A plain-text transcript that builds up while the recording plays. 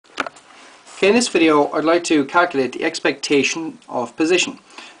Okay, in this video I'd like to calculate the expectation of position.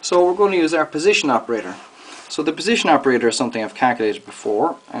 So we're going to use our position operator. So the position operator is something I've calculated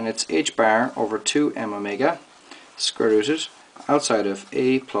before, and it's h bar over 2m omega square rooted outside of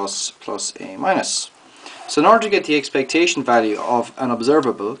a plus a minus. So in order to get the expectation value of an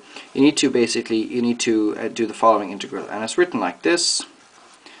observable, you need to do the following integral, and it's written like this.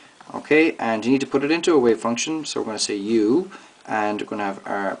 Okay, and you need to put it into a wave function. So we're going to say u, and we're going to have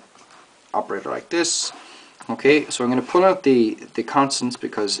our operator like this. Okay, so I'm going to pull out the constants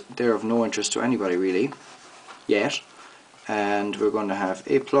because they're of no interest to anybody really yet, and we're going to have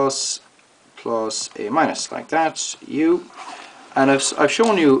a plus a minus like that, u, and I've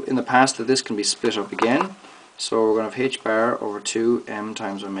shown you in the past that this can be split up again. So we're going to have h bar over 2m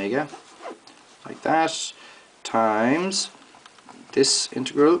times omega like that times this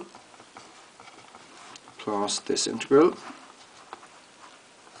integral plus this integral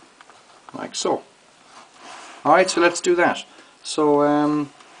like so. Alright, so let's do that. So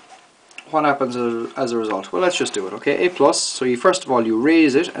what happens as a result? Well, let's just do it. Okay, a plus, so you first of all you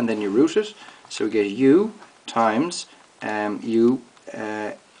raise it and then you root it, so we get u times un,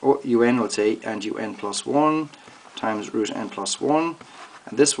 let's say, and un plus 1 times root n plus 1,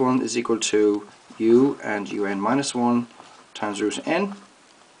 and this one is equal to u and un minus 1 times root n,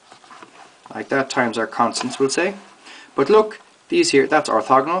 like that, times our constants, we'll say. But look, these here, that's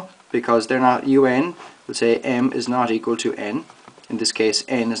orthogonal because they're not, un, we'll say m is not equal to n. In this case,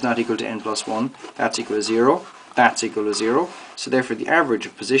 n is not equal to n plus 1. That's equal to 0. That's equal to 0. So therefore the average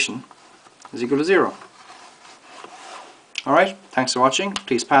of position is equal to 0. Alright, thanks for watching.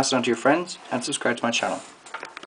 Please pass it on to your friends and subscribe to my channel.